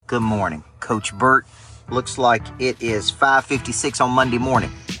Good morning, Coach Burt. Looks like it is 5:56 on Monday morning.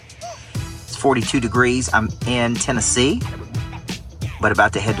 It's 42 degrees. I'm in Tennessee, but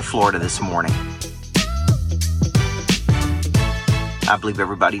about to head to Florida this morning. I believe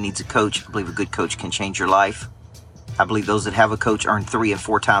everybody needs a coach. I believe a good coach can change your life. I believe those that have a coach earn 3 and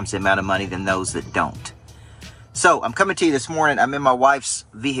 4 times the amount of money than those that don't. So I'm coming to you this morning. I'm in my wife's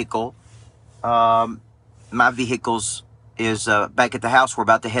vehicle. My vehicle's is back at the house. We're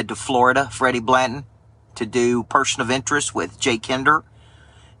about to head to Florida, Freddie Blanton, to do Person of Interest with Jay Kinder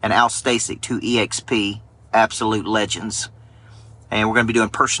and Al Stasic, 2 EXP absolute legends. And we're going to be doing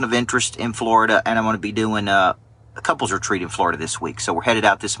Person of Interest in Florida, and I'm going to be doing a couples retreat in Florida this week. So we're headed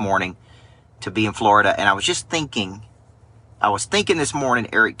out this morning to be in Florida. And I was thinking this morning,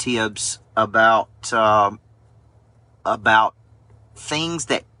 Eric Tibbs, about things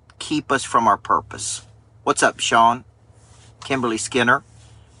that keep us from our purpose. What's up, Sean? Kimberly Skinner.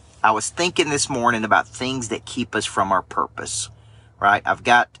 I was thinking this morning about things that keep us from our purpose, right? I've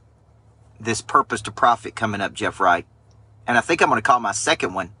got this Purpose to Profit coming up, Jeff Wright. And I think I'm going to call my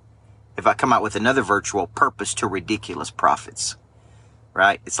second one, if I come out with another virtual, Purpose to Ridiculous Profits,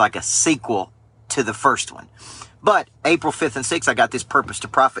 right? It's like a sequel to the first one. But April 5th and 6th, I got this Purpose to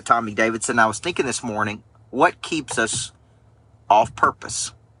Profit, Tommy Davidson. I was thinking this morning, what keeps us off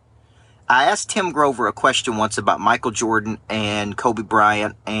purpose? I asked Tim Grover a question once about Michael Jordan and Kobe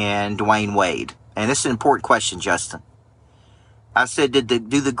Bryant and Dwayne Wade. And this is an important question, Justin. I said,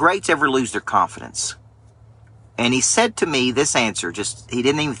 do the greats ever lose their confidence? And he said to me this answer, he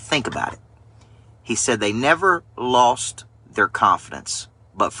didn't even think about it. He said they never lost their confidence,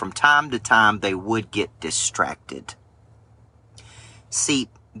 but from time to time they would get distracted. See,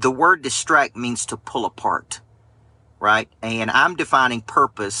 the word distract means to pull apart. Right? And I'm defining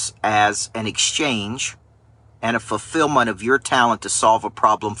purpose as an exchange and a fulfillment of your talent to solve a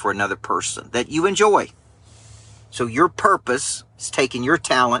problem for another person that you enjoy. So your purpose is taking your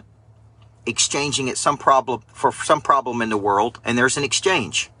talent, exchanging it for some problem in the world. And there's an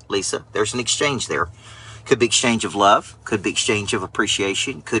exchange, Lisa. There's an exchange there. Could be exchange of love, could be exchange of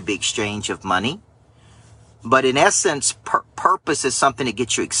appreciation, could be exchange of money. But in essence, purpose is something that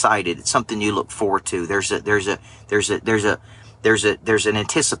gets you excited. It's something you look forward to. There's an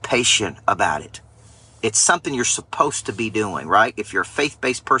anticipation about it. It's something you're supposed to be doing, right? If you're a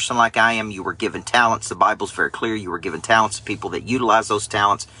faith-based person like I am, you were given talents. The Bible's very clear. You were given talents to people that utilize those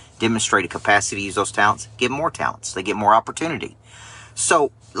talents, demonstrate a capacity to use those talents, get more talents. They get more opportunity.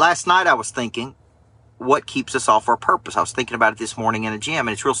 So last night I was thinking, what keeps us off our purpose? I was thinking about it this morning in the gym, and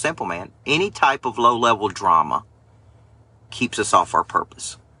it's real simple, man. Any type of low-level drama keeps us off our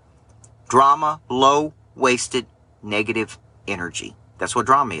purpose. Drama, low, wasted, negative energy. That's what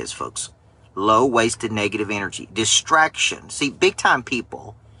drama is, folks. Low, wasted, negative energy. Distraction. See, big-time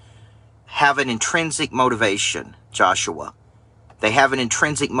people have an intrinsic motivation, Joshua. They have an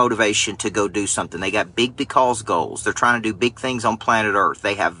intrinsic motivation to go do something. They got big because goals. They're trying to do big things on planet Earth.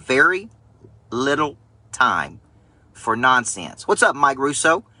 They have very little time for nonsense. What's up, Mike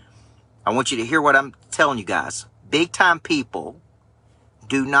Russo? I want you to hear what I'm telling you guys. Big time people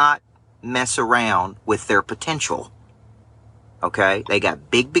do not mess around with their potential. Okay? They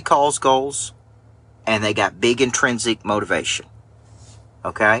got big because goals and they got big intrinsic motivation.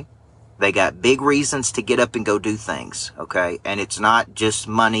 Okay? They got big reasons to get up and go do things. Okay? And it's not just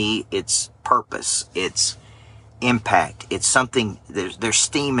money, it's purpose, it's impact, it's something, there's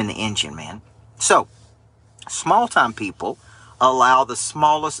steam in the engine, man. So, small-time people allow the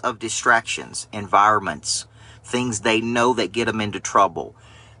smallest of distractions, environments, things they know that get them into trouble.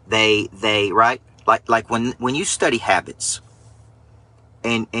 They right? Like when you study habits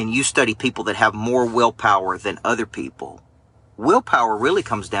and you study people that have more willpower than other people, willpower really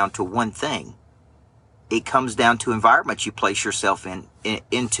comes down to one thing. It comes down to environments you place yourself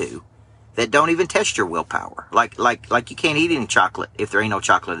into that don't even test your willpower. Like you can't eat any chocolate if there ain't no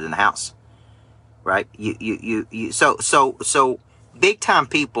chocolate in the house. Right? So big time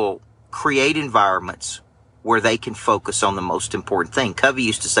people create environments where they can focus on the most important thing. Covey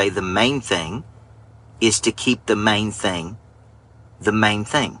used to say the main thing is to keep the main thing the main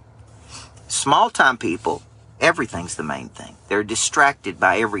thing. Small time people, everything's the main thing. They're distracted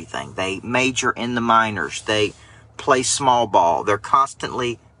by everything. They major in the minors. They play small ball. They're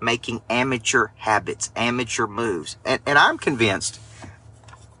constantly making amateur habits, amateur moves. And I'm convinced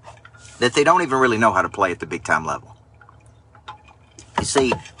that they don't even really know how to play at the big time level. You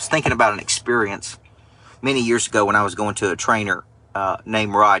see, I was thinking about an experience many years ago when I was going to a trainer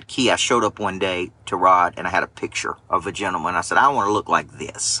named Rod Key. I showed up one day to Rod and I had a picture of a gentleman. I said, I want to look like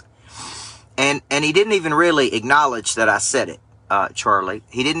this. And he didn't even really acknowledge that I said it. Charlie.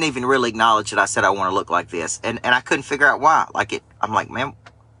 He didn't even really acknowledge that I said I want to look like this. And I couldn't figure out why. I'm like, man,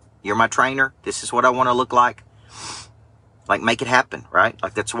 you're my trainer. This is what I want to look like. Like, make it happen, right?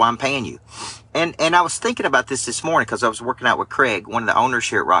 Like, that's why I'm paying you. And I was thinking about this morning because I was working out with Craig, one of the owners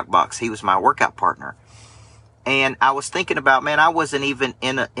here at Rockbox. He was my workout partner. And I was thinking about, man, I wasn't even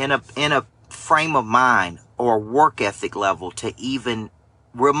in a frame of mind or work ethic level to even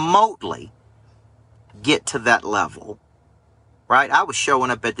remotely get to that level, right? I was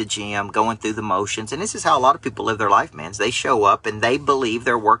showing up at the gym, going through the motions. And this is how a lot of people live their life, man. They show up and they believe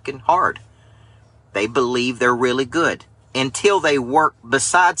they're working hard. They believe they're really good until they work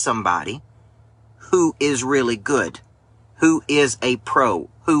beside somebody who is really good, who is a pro,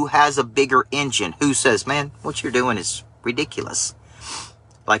 who has a bigger engine, who says, man, what you're doing is ridiculous.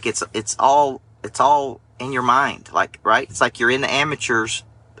 Like, it's all in your mind. Like, right? It's like you're in the amateurs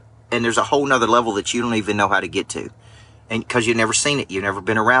and there's a whole nother level that you don't even know how to get to. And because you've never seen it, you've never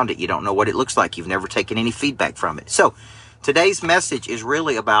been around it, you don't know what it looks like, you've never taken any feedback from it. So today's message is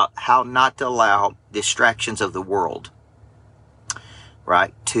really about how not to allow distractions of the world,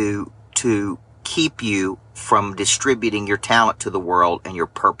 right, to keep you from distributing your talent to the world and your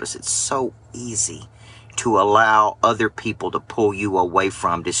purpose. It's so easy to allow other people to pull you away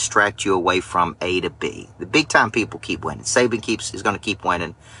from, distract you away from A to B. The big time people keep winning. Saban is going to keep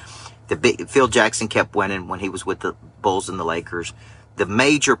winning. Phil Jackson kept winning when he was with the Bulls and the Lakers. The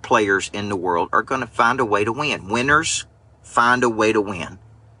major players in the world are going to find a way to win. Winners find a way to win.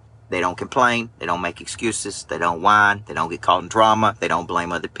 They don't complain. They don't make excuses. They don't whine. They don't get caught in drama. They don't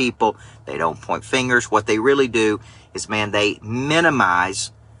blame other people. They don't point fingers. What they really do is, man, they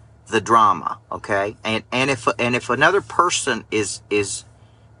minimize the drama. Okay. And if another person is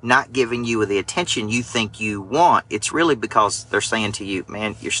not giving you the attention you think you want, it's really because they're saying to you,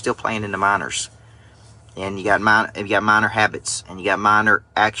 man, you're still playing in the minors. And you got minor habits and you got minor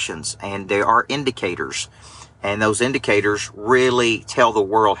actions, and there are indicators. And those indicators really tell the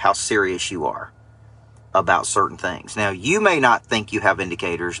world how serious you are about certain things. Now, you may not think you have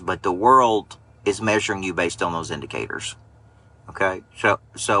indicators, but the world is measuring you based on those indicators. Okay?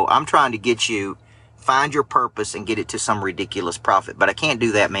 So I'm trying to get you, find your purpose and get it to some ridiculous profit. But I can't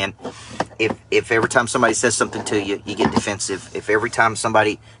do that, man. If every time somebody says something to you, you get defensive. If every time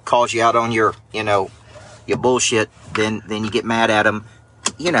somebody calls you out on your bullshit, then you get mad at them.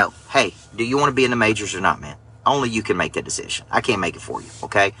 Hey, do you want to be in the majors or not, man? Only you can make that decision. I can't make it for you,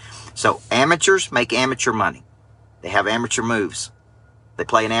 okay? So amateurs make amateur money. They have amateur moves. They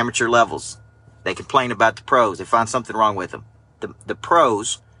play in amateur levels. They complain about the pros. They find something wrong with them. The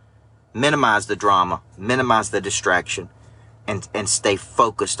pros minimize the drama, minimize the distraction, and stay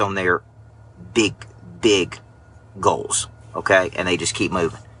focused on their big goals, okay? And they just keep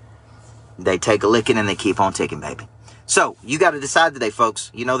moving. They take a licking and they keep on ticking, baby. So you got to decide today, folks.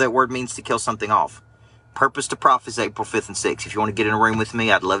 You know that word means to kill something off. Purpose to Profit is April 5th and 6th. If you want to get in a room with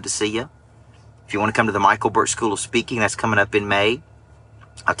me, I'd love to see you. If you want to come to the Michael Burt School of Speaking, that's coming up in May.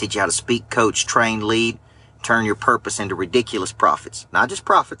 I'll teach you how to speak, coach, train, lead, turn your purpose into ridiculous profits. Not just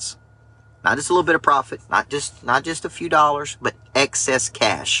profits, not just a little bit of profit, not just a few dollars, but excess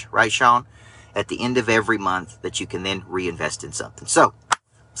cash, right, Sean? At the end of every month that you can then reinvest in something. So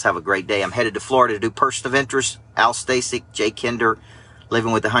let's have a great day. I'm headed to Florida to do Person of Interest. Al Stasic, Jay Kinder,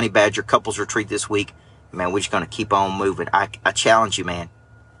 Living with the Honey Badger couples retreat this week. Man, we're just going to keep on moving. I challenge you, man.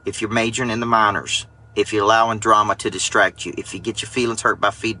 If you're majoring in the minors, if you're allowing drama to distract you, if you get your feelings hurt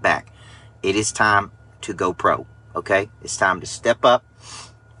by feedback, it is time to go pro, okay? It's time to step up,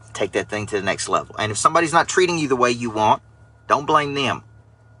 take that thing to the next level. And if somebody's not treating you the way you want, don't blame them.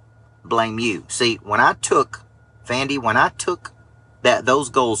 Blame you. See, when I took those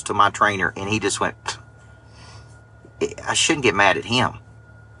goals to my trainer and he just went, I shouldn't get mad at him.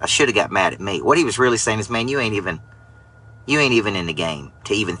 I should have got mad at me. What he was really saying is, man, you ain't even in the game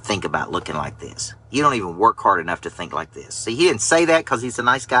to even think about looking like this. You don't even work hard enough to think like this. See, he didn't say that because he's a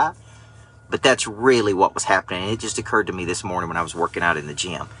nice guy, but that's really what was happening. And it just occurred to me this morning when I was working out in the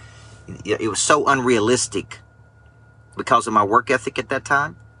gym. It was so unrealistic because of my work ethic at that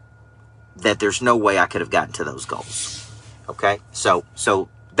time that there's no way I could have gotten to those goals. Okay? So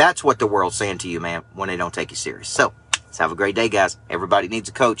that's what the world's saying to you, man, when they don't take you serious. So let's have a great day, guys. Everybody needs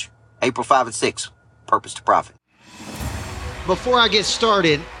a coach. April 5 and 6, Purpose to Profit. Before I get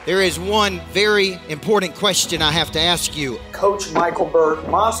started, there is one very important question I have to ask you. Coach Michael Burt,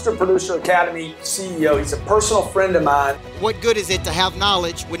 Monster Producer Academy CEO. He's a personal friend of mine. What good is it to have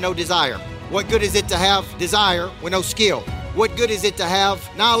knowledge with no desire? What good is it to have desire with no skill? What good is it to have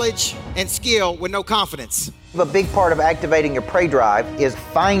knowledge and skill with no confidence? A big part of activating your prey drive is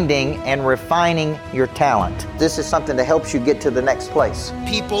finding and refining your talent. This is something that helps you get to the next place.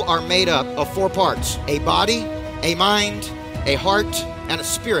 People are made up of 4 parts: a body, a mind, a heart, and a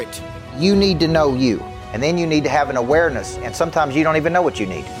spirit. You need to know you, and then you need to have an awareness, and sometimes you don't even know what you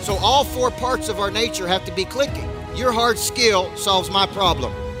need. So all 4 parts of our nature have to be clicking. Your hard skill solves my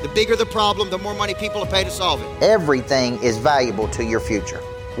problem. The bigger the problem, the more money people will pay to solve it. Everything is valuable to your future.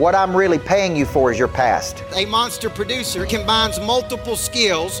 What I'm really paying you for is your past. A monster producer combines multiple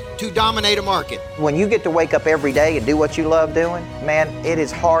skills to dominate a market. When you get to wake up every day and do what you love doing, man, it is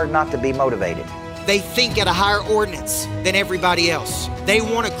hard not to be motivated. They think at a higher ordinance than everybody else. They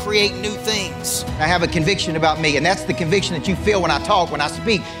want to create new things. I have a conviction about me, and that's the conviction that you feel when I talk, when I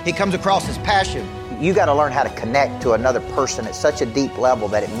speak. It comes across as passion. You got to learn how to connect to another person at such a deep level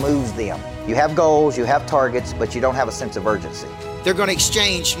that it moves them. You have goals, you have targets, but you don't have a sense of urgency. They're going to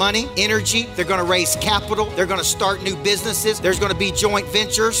exchange money, energy. They're going to raise capital. They're going to start new businesses. There's going to be joint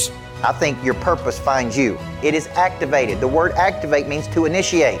ventures. I think your purpose finds you. It is activated. The word activate means to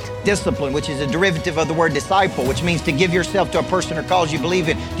initiate. Discipline, which is a derivative of the word disciple, which means to give yourself to a person or cause you believe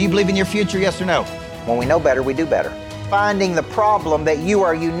in. Do you believe in your future, yes or no? When we know better, we do better. Finding the problem that you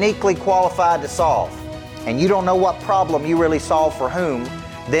are uniquely qualified to solve, and you don't know what problem you really solve for whom,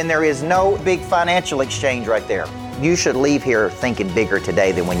 then there is no big financial exchange right there. You should leave here thinking bigger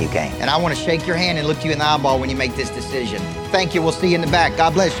today than when you came. And I want to shake your hand and look you in the eyeball when you make this decision. Thank you. We'll see you in the back.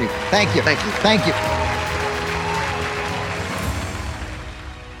 God bless you. Thank you. Thank you. Thank you.